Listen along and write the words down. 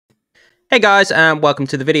Hey guys, and welcome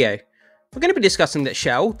to the video. We're going to be discussing that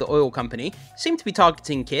Shell, the oil company, seem to be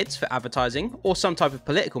targeting kids for advertising or some type of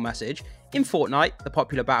political message in Fortnite, the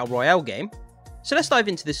popular battle royale game. So let's dive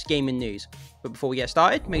into this gaming news. But before we get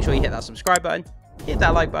started, make sure you hit that subscribe button, hit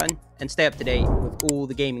that like button, and stay up to date with all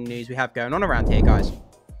the gaming news we have going on around here, guys.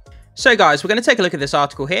 So guys, we're going to take a look at this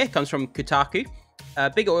article here. It comes from Kotaku.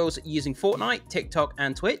 Big oils using Fortnite, TikTok,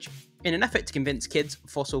 and Twitch in an effort to convince kids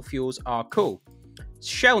fossil fuels are cool.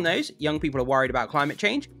 Shell knows young people are worried about climate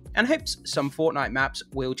change and hopes some Fortnite maps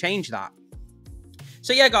will change that.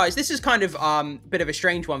 So yeah, guys, this is kind of a bit of a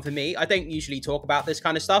strange one for me. I don't usually talk about this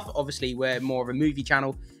kind of stuff. Obviously, we're more of a movie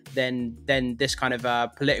channel than this kind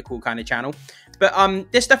of political kind of channel.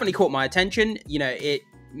 But this definitely caught my attention. You know, it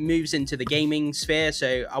moves into the gaming sphere,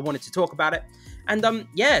 so I wanted to talk about it. And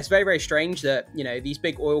yeah, it's very, very strange that, you know, these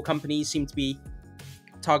big oil companies seem to be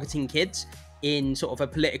targeting kids in sort of a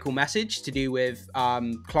political message to do with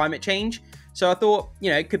climate change. So I thought,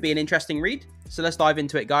 you know, it could be an interesting read. So let's dive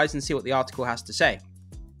into it, guys, and see what the article has to say.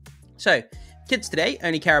 So, kids today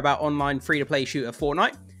only care about online free-to-play shooter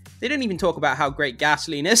Fortnite. They don't even talk about how great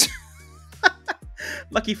gasoline is.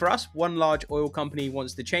 Lucky for us, one large oil company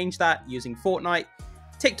wants to change that using Fortnite,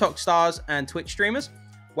 TikTok stars, and Twitch streamers.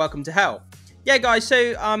 Welcome to hell. Yeah, guys, so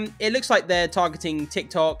it looks like they're targeting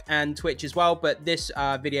TikTok and Twitch as well, but this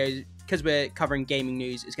video, because we're covering gaming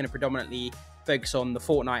news, is going to predominantly focus on the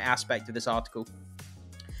Fortnite aspect of this article.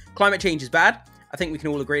 Climate change is bad. I think we can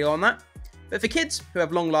all agree on that. But for kids who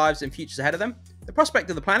have long lives and futures ahead of them, the prospect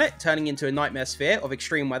of the planet turning into a nightmare sphere of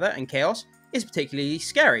extreme weather and chaos is particularly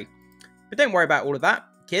scary. But don't worry about all of that,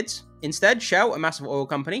 kids. Instead, Shell, a massive oil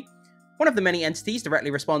company, one of the many entities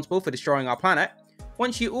directly responsible for destroying our planet,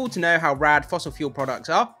 wants you all to know how rad fossil fuel products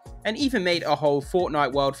are, and even made a whole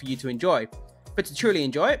Fortnite world for you to enjoy. But to truly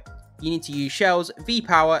enjoy it, you need to use Shell's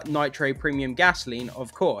V-Power Nitro Premium Gasoline,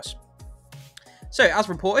 of course. So, as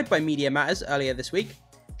reported by Media Matters earlier this week,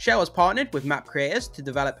 Shell has partnered with map creators to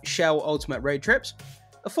develop Shell Ultimate Road Trips,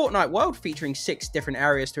 a Fortnite world featuring 6 different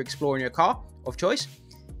areas to explore in your car of choice.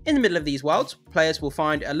 In the middle of these worlds, players will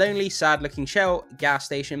find a lonely, sad-looking Shell gas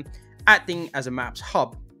station acting as a map's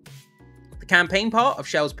hub. The campaign part of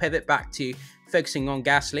Shell's pivot back to focusing on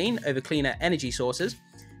gasoline over cleaner energy sources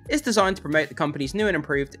is designed to promote the company's new and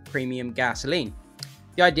improved premium gasoline.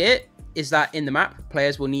 The idea is that in the map,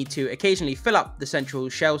 players will need to occasionally fill up the central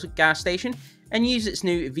Shell gas station and use its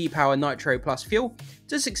new V-Power Nitro Plus fuel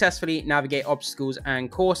to successfully navigate obstacles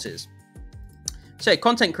and courses. So,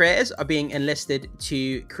 content creators are being enlisted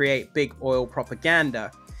to create big oil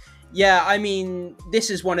propaganda. Yeah, I mean, this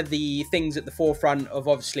is one of the things at the forefront of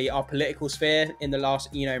obviously our political sphere in the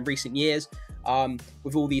last, in recent years.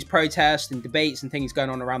 With all these protests and debates and things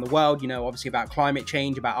going on around the world, obviously about climate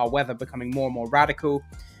change, about our weather becoming more and more radical.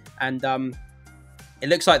 And it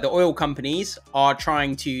looks like the oil companies are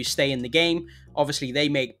trying to stay in the game. Obviously, they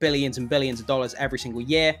make billions and billions of dollars every single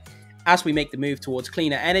year. As we make the move towards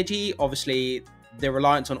cleaner energy, obviously, the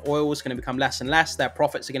reliance on oil is going to become less and less. Their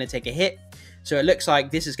profits are going to take a hit. So it looks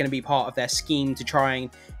like this is going to be part of their scheme to try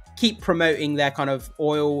and keep promoting their kind of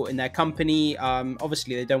oil in their company.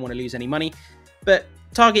 Obviously, they don't want to lose any money. But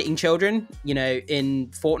targeting children,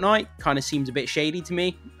 in Fortnite kind of seems a bit shady to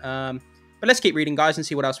me. But let's keep reading, guys, and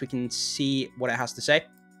see what else we can see what it has to say.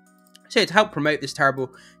 So to help promote this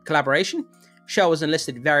terrible collaboration, Shell has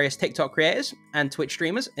enlisted various TikTok creators and Twitch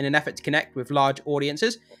streamers in an effort to connect with large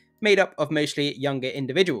audiences made up of mostly younger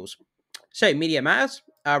individuals. So Media Matters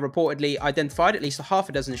reportedly identified at least a half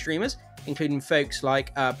a dozen streamers, including folks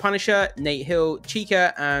like Punisher, Nate Hill,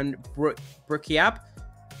 Chica, and Brookiab.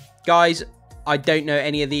 Guys, I don't know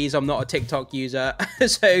any of these. I'm not a TikTok user.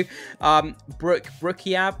 So,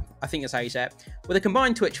 Brookiab, I think that's how you say it, with a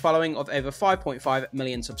combined Twitch following of over 5.5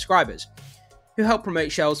 million subscribers, who helped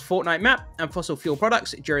promote Shell's Fortnite map and fossil fuel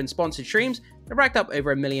products during sponsored streams that racked up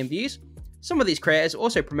over 1 million views. Some of these creators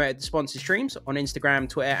also promoted the sponsored streams on Instagram,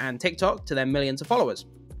 Twitter, and TikTok to their millions of followers.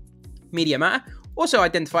 Media Matter also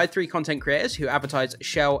identified 3 content creators who advertised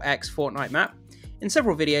Shell X Fortnite map in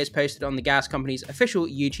several videos posted on the gas company's official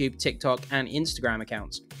YouTube, TikTok, and Instagram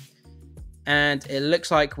accounts. And it looks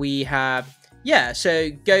like we have, so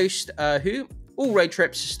Ghost, who all road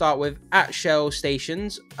trips start with at Shell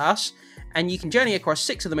Stations, us, and you can journey across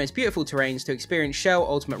 6 of the most beautiful terrains to experience Shell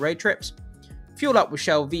Ultimate Road Trips. Fuel up with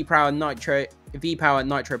Shell V-Power Nitro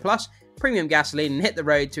Plus premium gasoline and hit the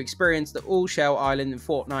road to experience the all Shell Island and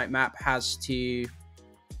Fortnite map has to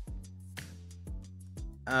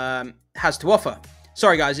offer.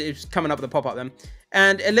 Sorry guys, it's coming up with a pop-up then.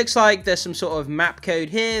 And it looks like there's some sort of map code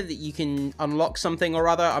here that you can unlock something or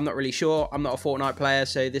other. I'm not really sure. I'm not a Fortnite player,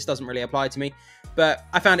 so this doesn't really apply to me. But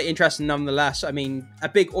I found it interesting nonetheless. I mean, a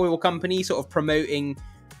big oil company sort of promoting,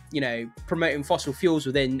 you know, promoting fossil fuels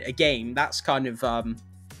within a game. That's kind of, I'm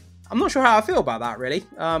not sure how I feel about that, really.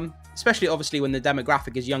 Especially, obviously, when the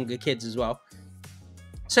demographic is younger kids as well.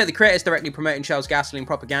 So the creators directly promoting Shell's gasoline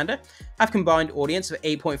propaganda have a combined audience of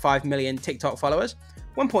 8.5 million TikTok followers,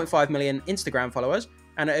 1.5 million Instagram followers,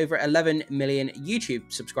 and over 11 million YouTube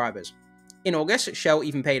subscribers. In August, Shell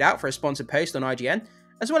even paid out for a sponsored post on IGN,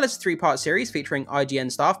 as well as a 3-part series featuring IGN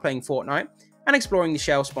staff playing Fortnite and exploring the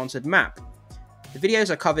Shell-sponsored map. The videos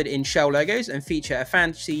are covered in Shell logos and feature a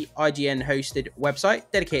fancy IGN-hosted website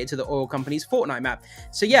dedicated to the oil company's Fortnite map.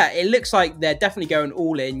 So yeah, it looks like they're definitely going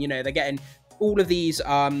all in. You know, they're getting all of these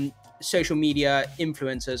social media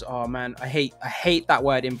influencers. Oh man, I hate that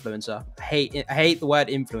word influencer. I hate the word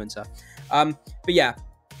influencer. But yeah,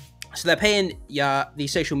 so they're paying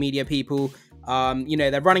these social media people. You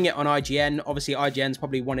know, they're running it on IGN. Obviously, IGN's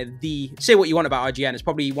probably one of the, say what you want about IGN, it's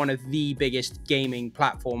probably one of the biggest gaming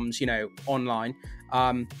platforms, you know, online,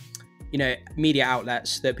 you know, media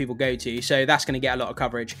outlets that people go to. So that's going to get a lot of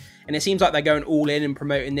coverage. And it seems like they're going all in and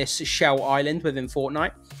promoting this Shell Island within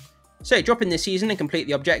Fortnite. So drop in this season and complete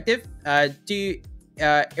the objective. Do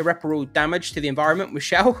irreparable damage to the environment with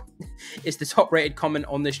Shell is the top rated comment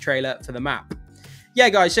on this trailer for the map. Yeah,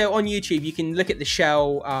 guys, so on YouTube, you can look at the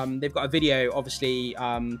Shell. They've got a video, obviously,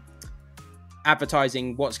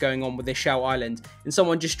 advertising what's going on with this Shell Island. And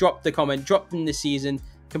someone just dropped the comment, drop in this season,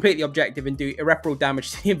 complete the objective, and do irreparable damage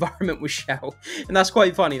to the environment with Shell. And that's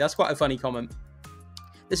quite funny. That's quite a funny comment.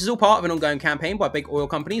 This is all part of an ongoing campaign by big oil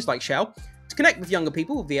companies like Shell to connect with younger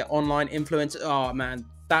people via online influence. Oh, man,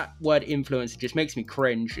 that word influencer just makes me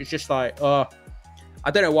cringe. It's just like, oh,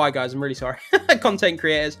 I don't know why, guys. I'm really sorry. Content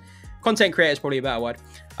creators. Content creator is probably a better word.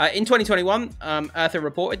 In 2021, Earther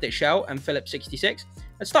reported that Shell and Philip66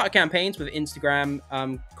 had started campaigns with Instagram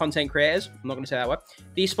content creators. I'm not going to say that word.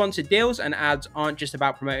 These sponsored deals and ads aren't just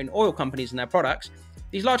about promoting oil companies and their products.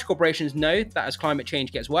 These large corporations know that as climate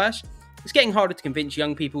change gets worse, it's getting harder to convince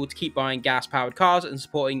young people to keep buying gas-powered cars and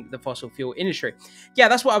supporting the fossil fuel industry. Yeah,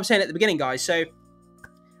 that's what I was saying at the beginning, guys. So,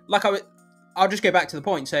 like I'll just go back to the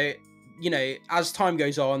point. So, you know, as time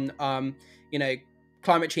goes on, you know,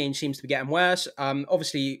 climate change seems to be getting worse.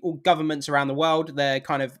 Obviously, all governments around the world, they're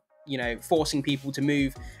kind of, you know, forcing people to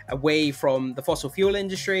move away from the fossil fuel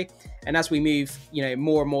industry. And as we move, you know,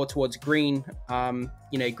 more and more towards green,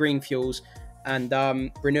 you know, green fuels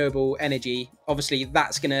and renewable energy, obviously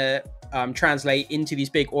that's going to translate into these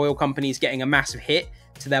big oil companies getting a massive hit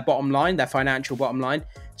to their bottom line, their financial bottom line.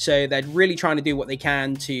 So they're really trying to do what they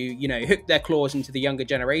can to, you know, hook their claws into the younger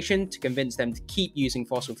generation to convince them to keep using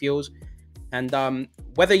fossil fuels. And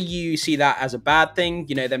whether you see that as a bad thing,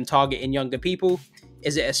 you know, them targeting younger people,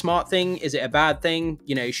 is it a smart thing? Is it a bad thing?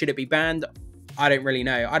 You know, should it be banned? I don't really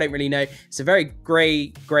know. I don't really know. It's a very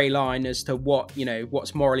grey line as to what, you know,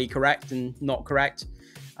 what's morally correct and not correct.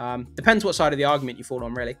 Depends what side of the argument you fall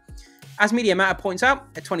on, really. As Media Matter points out,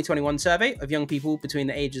 a 2021 survey of young people between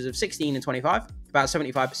the ages of 16 and 25, about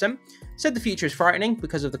 75%, said the future is frightening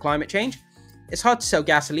because of the climate change. It's hard to sell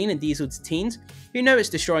gasoline and diesel to teens who know it's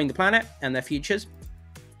destroying the planet and their futures.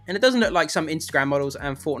 And it doesn't look like some Instagram models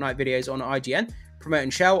and Fortnite videos on IGN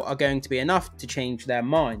promoting Shell are going to be enough to change their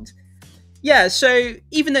mind. Yeah, so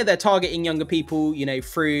even though they're targeting younger people, you know,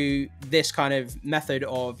 through this kind of method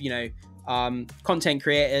of, you know, content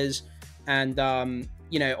creators and,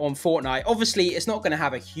 you know, on Fortnite, obviously it's not going to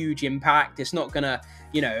have a huge impact. It's not going to,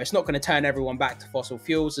 you know, it's not going to turn everyone back to fossil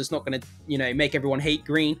fuels. It's not going to, you know, make everyone hate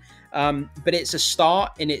green. But it's a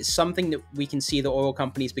start, and it's something that we can see the oil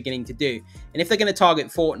companies beginning to do. And if they're going to target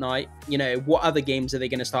Fortnite, you know, what other games are they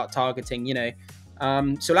going to start targeting, you know?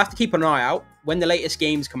 So we'll have to keep an eye out. When the latest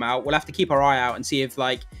games come out, we'll have to keep our eye out and see if,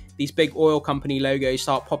 like, these big oil company logos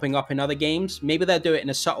start popping up in other games. Maybe they'll do it in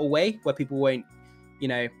a subtle way where people won't, you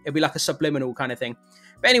know, it'll be like a subliminal kind of thing.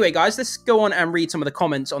 But anyway, guys, let's go on and read some of the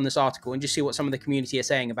comments on this article and just see what some of the community are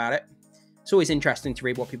saying about it. It's always interesting to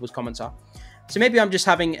read what people's comments are. So maybe I'm just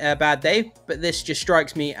having a bad day, but this just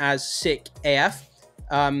strikes me as sick AF.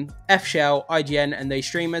 F Shell, IGN, and those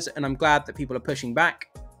streamers, and I'm glad that people are pushing back.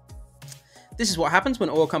 This is what happens when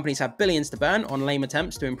oil companies have billions to burn on lame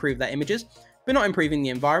attempts to improve their images, but not improving the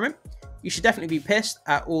environment. You should definitely be pissed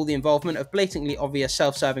at all the involvement of blatantly obvious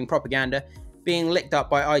self-serving propaganda being licked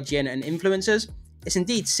up by IGN and influencers. It's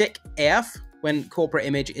indeed sick AF when corporate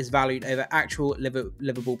image is valued over actual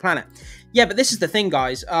livable planet. Yeah, but this is the thing,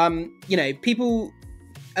 guys. You know,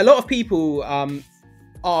 a lot of people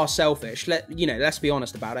are selfish. Let's be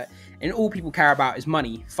honest about it. And all people care about is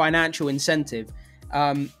money, financial incentive.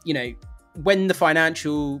 You know, when the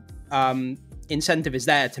financial incentive is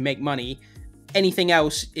there to make money, anything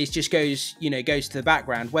else is just goes to the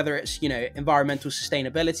background, whether it's, you know, environmental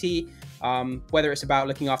sustainability, whether it's about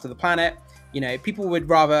looking after the planet. You know, people would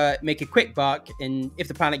rather make a quick buck, and if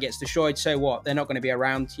the planet gets destroyed, so what? They're not going to be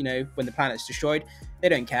around, you know, when the planet's destroyed. They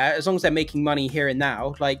don't care. As long as they're making money here and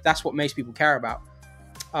now, like, that's what most people care about.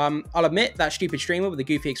 I'll admit that stupid streamer with the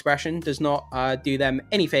goofy expression does not do them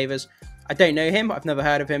any favors. I don't know him. I've never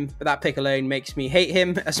heard of him, but that pick alone makes me hate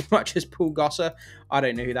him as much as Paul Gosser. I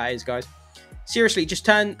don't know who that is, guys. Seriously, just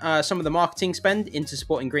turn some of the marketing spend into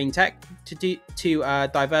supporting green tech to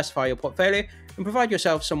diversify your portfolio and provide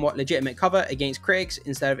yourself somewhat legitimate cover against critics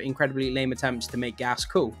instead of incredibly lame attempts to make gas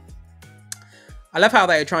cool. I love how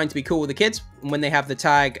they are trying to be cool with the kids when they have the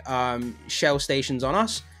tag Shell Stations on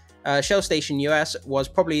us. Shell Station US was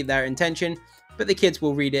probably their intention, but the kids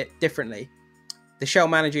will read it differently. The Shell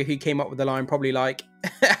manager who came up with the line probably like,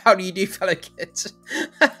 how do you do, fellow kids?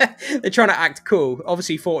 They're trying to act cool.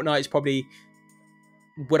 Obviously, Fortnite is probably,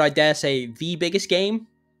 would I dare say, the biggest game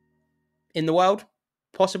in the world,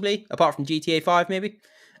 possibly, apart from GTA 5, maybe.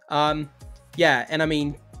 Yeah, and I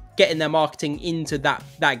mean, getting their marketing into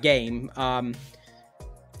that game,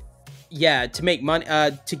 yeah, to make money,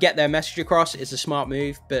 to get their message across is a smart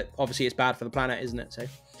move, but obviously it's bad for the planet, isn't it? So,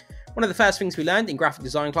 one of the first things we learned in graphic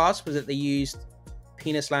design class was that they used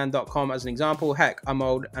penisland.com as an example. Heck, I'm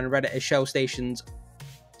old and read it as Shell Stations,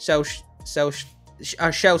 Shell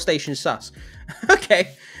Station sus.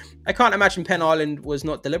 Okay, I can't imagine Penn Island was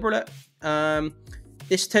not deliberate.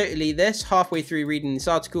 This halfway through reading this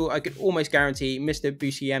article, I could almost guarantee Mr.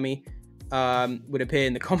 Buscemi would appear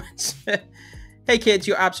in the comments. Hey kids,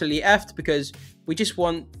 you're absolutely effed because we just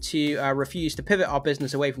want to refuse to pivot our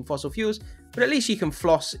business away from fossil fuels, but at least you can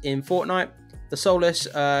floss in Fortnite. The soulless,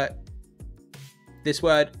 this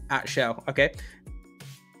word, at Shell, okay?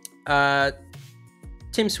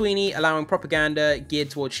 Tim Sweeney allowing propaganda geared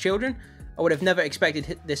towards children. I would have never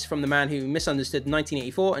expected this from the man who misunderstood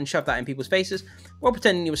 1984 and shoved that in people's faces while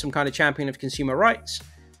pretending he was some kind of champion of consumer rights.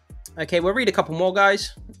 Okay, we'll read a couple more,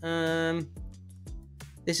 guys.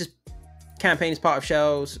 This is campaign as part of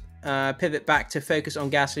Shell's pivot back to focus on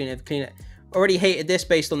gasoline and clean it. Already hated this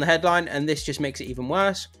based on the headline, and this just makes it even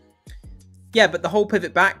worse. Yeah, but the whole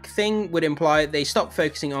pivot back thing would imply they stopped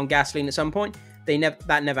focusing on gasoline at some point.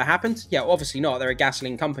 That never happened. Yeah, obviously not. They're a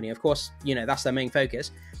gasoline company. Of course, you know, that's their main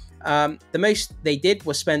focus. The most they did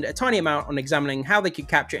was spend a tiny amount on examining how they could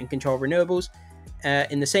capture and control renewables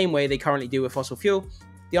in the same way they currently do with fossil fuel.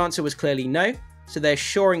 The answer was clearly no. So they're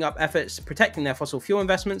shoring up efforts protecting their fossil fuel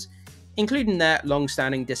investments, including their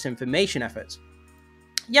long-standing disinformation efforts.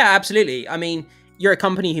 Yeah, absolutely. I mean, you're a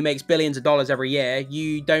company who makes billions of dollars every year.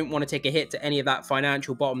 You don't want to take a hit to any of that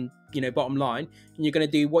financial bottom line, and you're going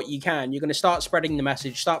to do what you can. You're going to start spreading the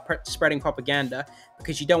message, start spreading propaganda,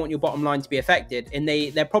 because you don't want your bottom line to be affected. And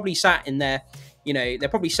they're probably sat in their, they're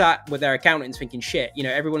probably sat with their accountants thinking, shit,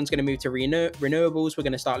 everyone's going to move to renewables. We're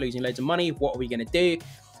going to start losing loads of money. What are we going to do?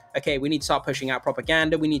 Okay, we need to start pushing out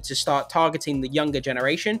propaganda. We need to start targeting the younger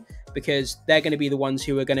generation because they're going to be the ones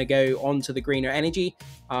who are going to go on to the greener energy.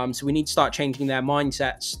 So we need to start changing their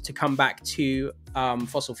mindsets to come back to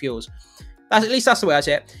fossil fuels. At least that's the way I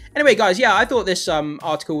see it. Anyway, guys, yeah, I thought this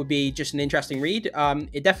article would be just an interesting read.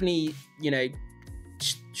 It definitely,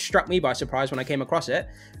 struck me by surprise when I came across it.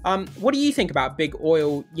 What do you think about big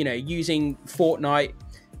oil, using Fortnite,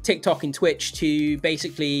 TikTok, and Twitch to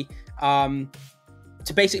basically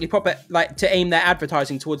to aim their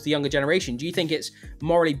advertising towards the younger generation? Do you think it's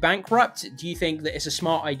morally bankrupt? Do you think that it's a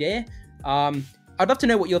smart idea? I'd love to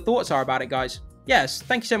know what your thoughts are about it, guys. Yes,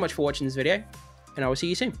 thank you so much for watching this video, and I will see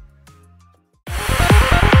you soon.